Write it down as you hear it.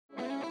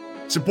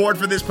Support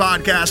for this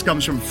podcast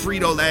comes from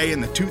Frito-Lay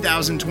and the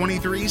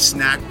 2023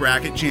 Snack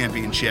Bracket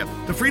Championship.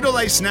 The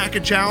Frito-Lay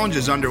Snack-It Challenge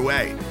is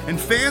underway, and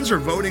fans are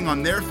voting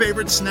on their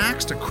favorite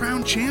snacks to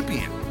crown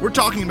champion. We're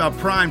talking about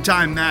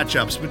prime-time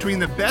matchups between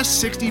the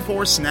best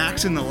 64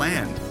 snacks in the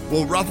land.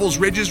 Will Ruffles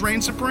Ridges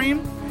reign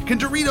supreme? Can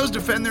Doritos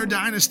defend their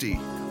dynasty?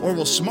 Or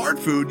will Smart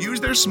Food use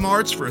their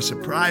smarts for a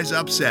surprise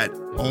upset?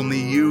 Only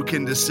you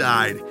can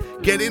decide.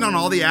 Get in on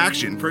all the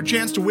action for a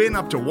chance to win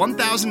up to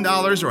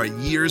 $1,000 or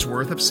a year's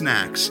worth of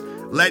snacks.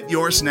 Let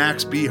your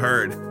snacks be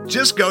heard.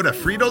 Just go to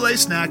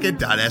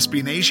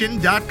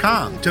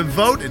fritolaysnacket.sbnation.com to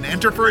vote and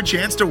enter for a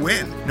chance to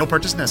win. No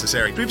purchase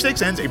necessary.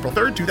 Sweepstakes ends April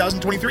 3rd,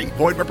 2023.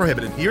 Void where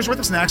prohibited. Year's worth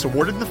of snacks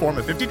awarded in the form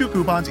of 52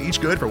 coupons, each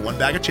good for one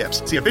bag of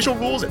chips. See official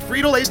rules at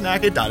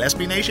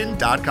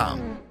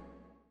fritolaysnacket.sbnation.com.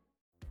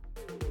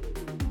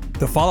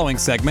 The following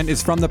segment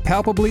is from the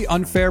Palpably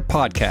Unfair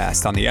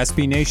podcast on the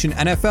SB Nation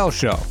NFL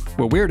Show,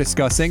 where we're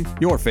discussing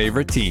your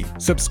favorite team.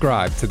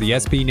 Subscribe to the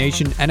SB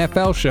Nation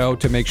NFL Show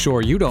to make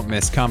sure you don't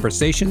miss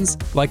conversations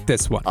like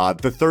this one.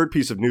 The third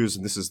piece of news,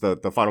 and this is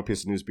the final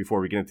piece of news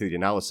before we get into the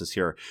analysis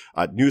here,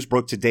 news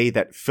broke today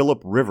that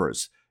Phillip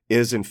Rivers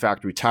is in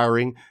fact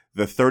retiring.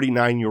 The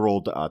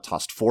 39-year-old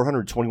tossed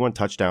 421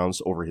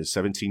 touchdowns over his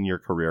 17-year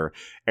career,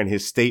 and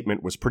his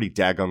statement was pretty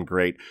daggum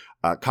great.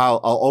 Kyle,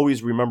 I'll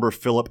always remember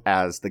Phillip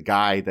as the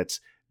guy that's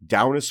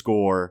down a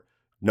score,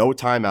 no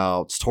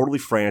timeouts, totally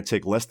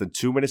frantic, less than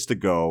 2 minutes to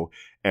go,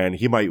 and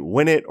he might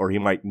win it or he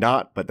might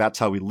not, but that's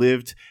how he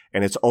lived,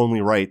 and it's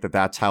only right that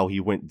that's how he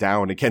went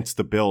down against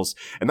the Bills.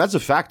 And that's a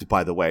fact,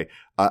 by the way.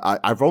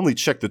 I've only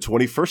checked the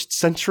 21st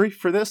century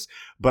for this,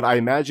 but I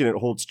imagine it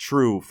holds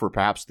true for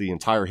perhaps the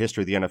entire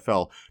history of the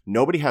NFL.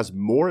 Nobody has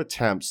more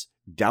attempts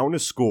down a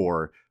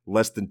score,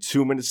 less than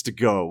 2 minutes to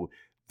go,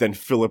 than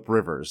Phillip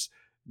Rivers.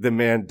 The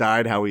man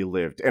died how he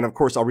lived. And of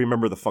course, I'll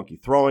remember the funky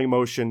throwing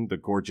motion, the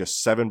gorgeous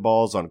 7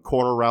 balls on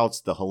corner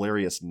routes, the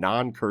hilarious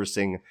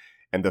non-cursing,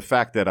 and the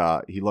fact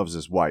that he loves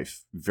his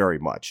wife very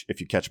much, if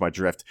you catch my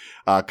drift.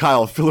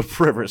 Kyle, Phillip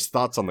Rivers,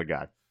 thoughts on the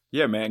guy?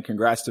 Yeah, man.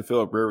 Congrats to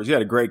Phillip Rivers. He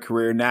had a great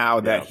career. Now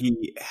that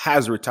he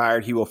has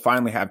retired, he will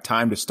finally have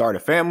time to start a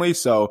family.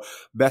 So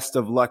best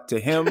of luck to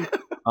him.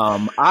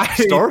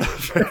 Start a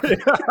family.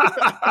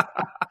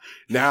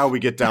 Now we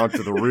get down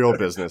to the real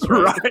business,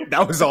 right? Right.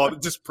 That was all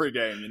just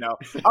pregame, you know.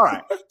 All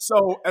right.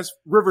 So as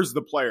Rivers,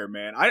 the player,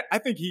 man, I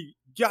think he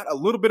got a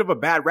little bit of a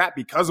bad rap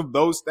because of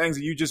those things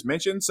that you just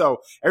mentioned. So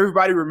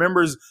everybody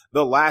remembers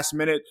the last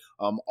minute,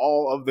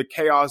 all of the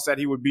chaos that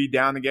he would be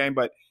down the game,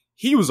 but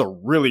he was a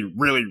really,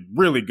 really,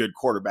 really good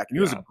quarterback, and he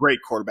was a great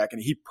quarterback,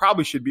 and he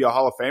probably should be a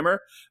Hall of Famer.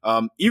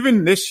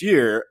 Even this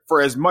year,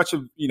 for as much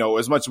as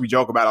we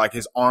joke about like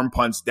his arm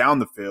punts down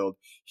the field,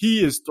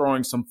 he is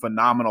throwing some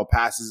phenomenal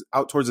passes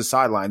out towards the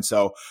sideline.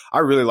 So I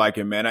really like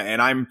him, man.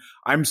 And I'm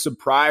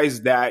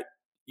surprised that,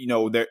 you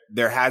know,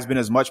 there has been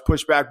as much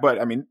pushback,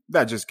 but I mean,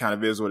 that just kind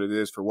of is what it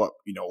is for what,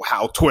 you know,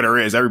 how Twitter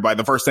is. Everybody,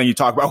 the first thing you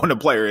talk about when a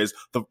player is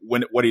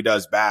what he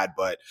does bad.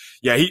 But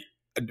yeah,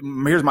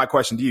 here's my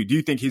question to you. Do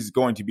you think he's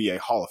going to be a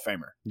Hall of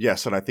Famer?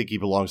 Yes, and I think he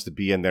belongs to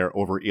be in there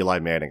over Eli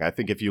Manning. I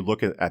think if you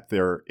look at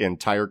their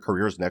entire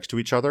careers next to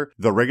each other,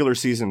 the regular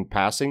season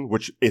passing,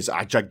 which is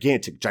a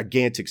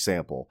gigantic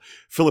sample,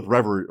 Phillip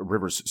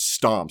Rivers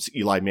stomps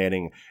Eli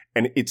Manning,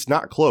 and it's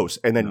not close.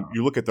 And then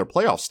you look at their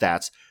playoff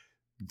stats,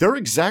 they're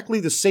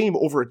exactly the same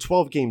over a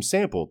 12-game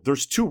sample.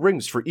 There's 2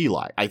 rings for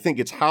Eli. I think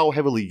it's how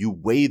heavily you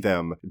weigh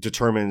them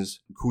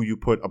determines who you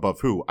put above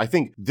who. I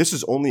think this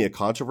is only a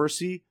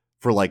controversy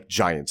for like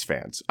Giants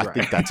fans. I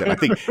think that's it. I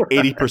think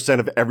 80%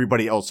 of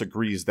everybody else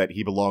agrees that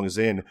he belongs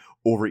in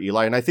over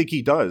Eli. And I think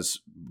he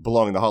does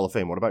belong in the Hall of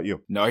Fame. What about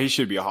you? No, he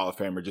should be a Hall of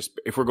Famer. Just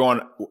if we're going,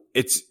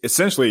 it's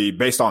essentially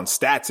based on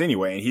stats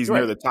anyway. And he's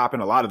near the top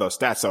in a lot of those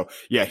stats. So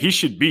yeah, he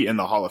should be in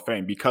the Hall of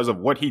Fame because of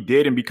what he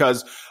did and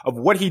because of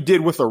what he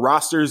did with the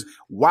rosters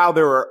while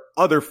there were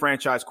other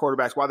franchise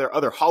quarterbacks, while there are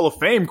other Hall of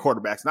Fame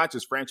quarterbacks, not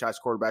just franchise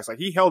quarterbacks. Like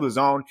he held his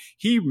own.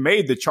 He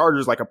made the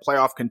Chargers like a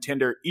playoff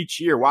contender each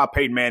year while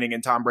Peyton Manning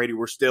and Tom Brady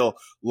were still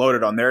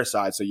loaded on their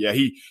side. So yeah,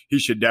 he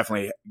should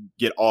definitely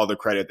get all the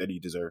credit that he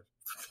deserves.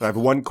 I have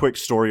one quick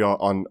story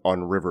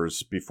on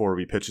Rivers before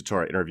we pitch it to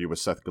our interview with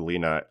Seth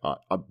Galina.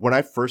 When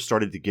I first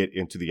started to get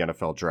into the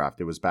NFL draft,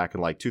 it was back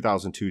in like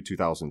 2002,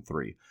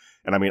 2003.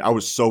 And I mean, I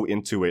was so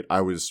into it.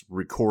 I was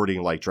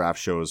recording like draft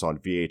shows on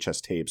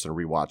VHS tapes and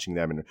rewatching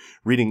them and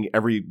reading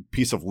every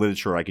piece of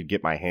literature I could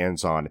get my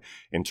hands on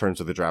in terms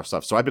of the draft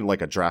stuff. So I've been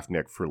like a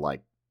draftnik for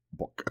like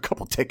a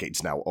couple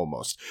decades now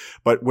almost.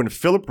 But when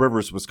Phillip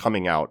Rivers was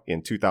coming out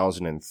in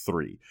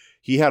 2003,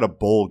 he had a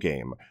bowl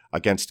game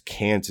against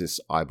Kansas,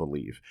 I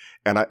believe.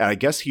 And I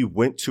guess he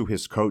went to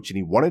his coach and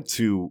he wanted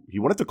to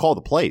call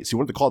the plays. He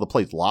wanted to call the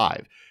plays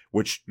live,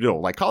 which, you know,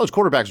 like college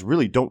quarterbacks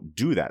really don't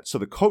do that. So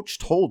the coach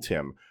told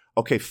him,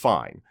 okay,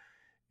 fine.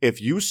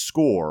 If you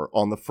score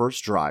on the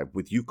first drive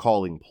with you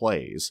calling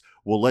plays,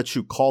 we'll let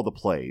you call the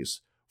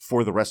plays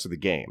for the rest of the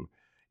game.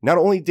 Not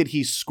only did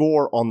he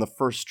score on the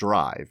first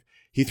drive,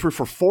 He threw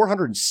for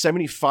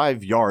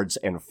 475 yards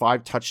and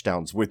 5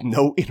 touchdowns with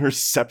no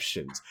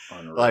interceptions.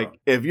 Unreal. Like,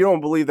 if you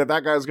don't believe that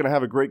guy's going to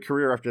have a great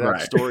career after that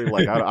Right. story,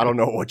 like, I don't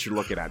know what you're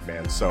looking at,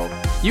 man. So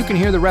You can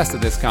hear the rest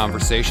of this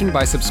conversation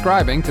by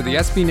subscribing to the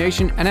SB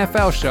Nation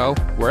NFL Show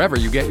wherever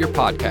you get your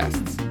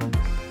podcasts.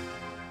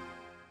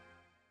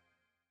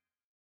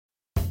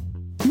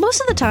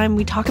 Most of the time,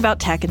 we talk about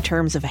tech in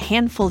terms of a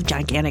handful of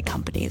gigantic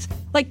companies,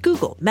 like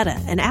Google,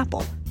 Meta, and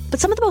Apple. But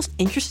some of the most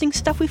interesting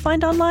stuff we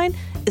find online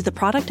is the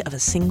product of a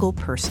single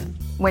person.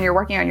 When you're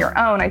working on your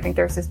own, I think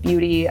there's this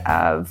beauty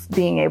of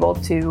being able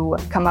to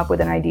come up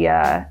with an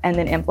idea and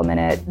then implement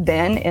it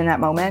then in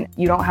that moment.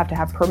 You don't have to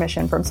have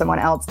permission from someone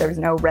else. There's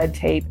no red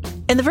tape.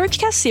 In the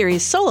Vergecast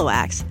series Solo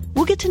Acts,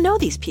 we'll get to know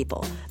these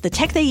people, the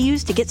tech they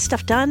use to get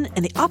stuff done,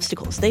 and the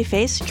obstacles they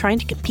face trying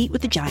to compete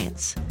with the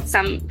giants.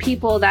 Some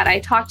people that I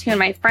talk to and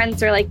my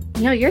friends are like,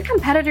 your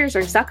competitors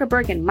are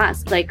Zuckerberg and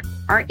Musk. Like,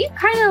 aren't you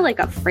kind of like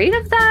afraid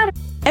of that?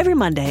 Every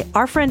Monday,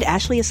 our friend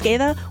Ashley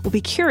Esqueda will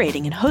be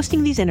curating and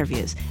hosting these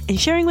interviews and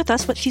sharing with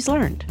us what she's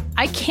learned.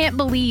 I can't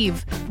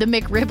believe the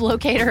McRib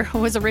locator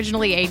was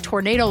originally a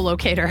tornado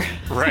locator.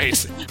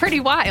 Right. Pretty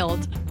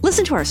wild.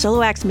 Listen to our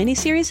Solo Acts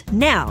miniseries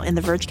now in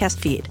the Vergecast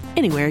feed,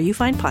 anywhere you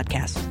find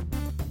podcasts.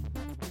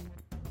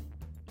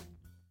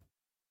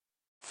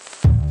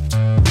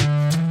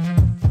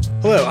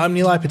 Hello, I'm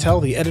Nilay Patel,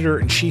 the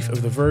editor-in-chief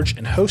of The Verge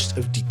and host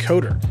of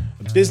Decoder,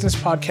 a business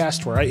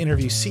podcast where I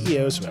interview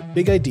CEOs about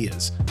big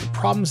ideas, the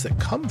problems that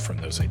come from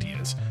those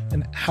ideas,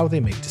 and how they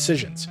make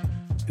decisions.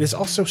 It is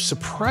also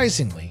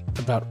surprisingly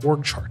about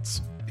org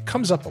charts. It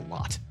comes up a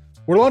lot.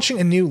 We're launching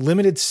a new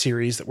limited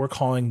series that we're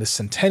calling the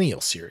Centennial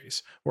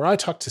Series, where I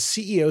talk to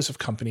CEOs of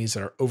companies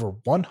that are over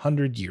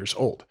 100 years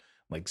old,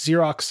 like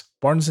Xerox,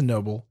 Barnes &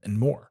 Noble, and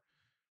more.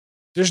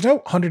 There's no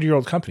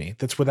 100-year-old company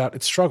that's without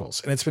its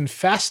struggles, and it's been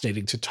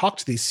fascinating to talk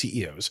to these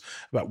CEOs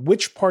about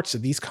which parts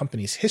of these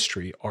companies'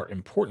 history are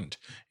important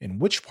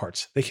and which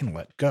parts they can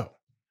let go.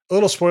 A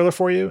little spoiler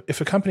for you, if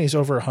a company is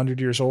over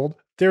 100 years old,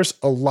 there's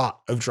a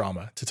lot of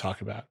drama to talk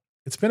about.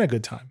 It's been a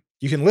good time.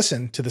 You can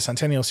listen to the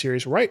Centennial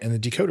Series right in the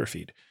Decoder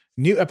feed.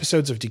 New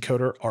episodes of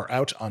Decoder are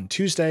out on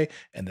Tuesday,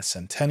 and the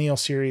Centennial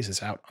Series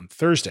is out on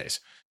Thursdays.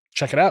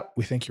 Check it out.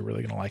 We think you're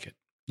really going to like it.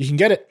 You can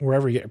get it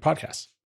wherever you get your podcasts.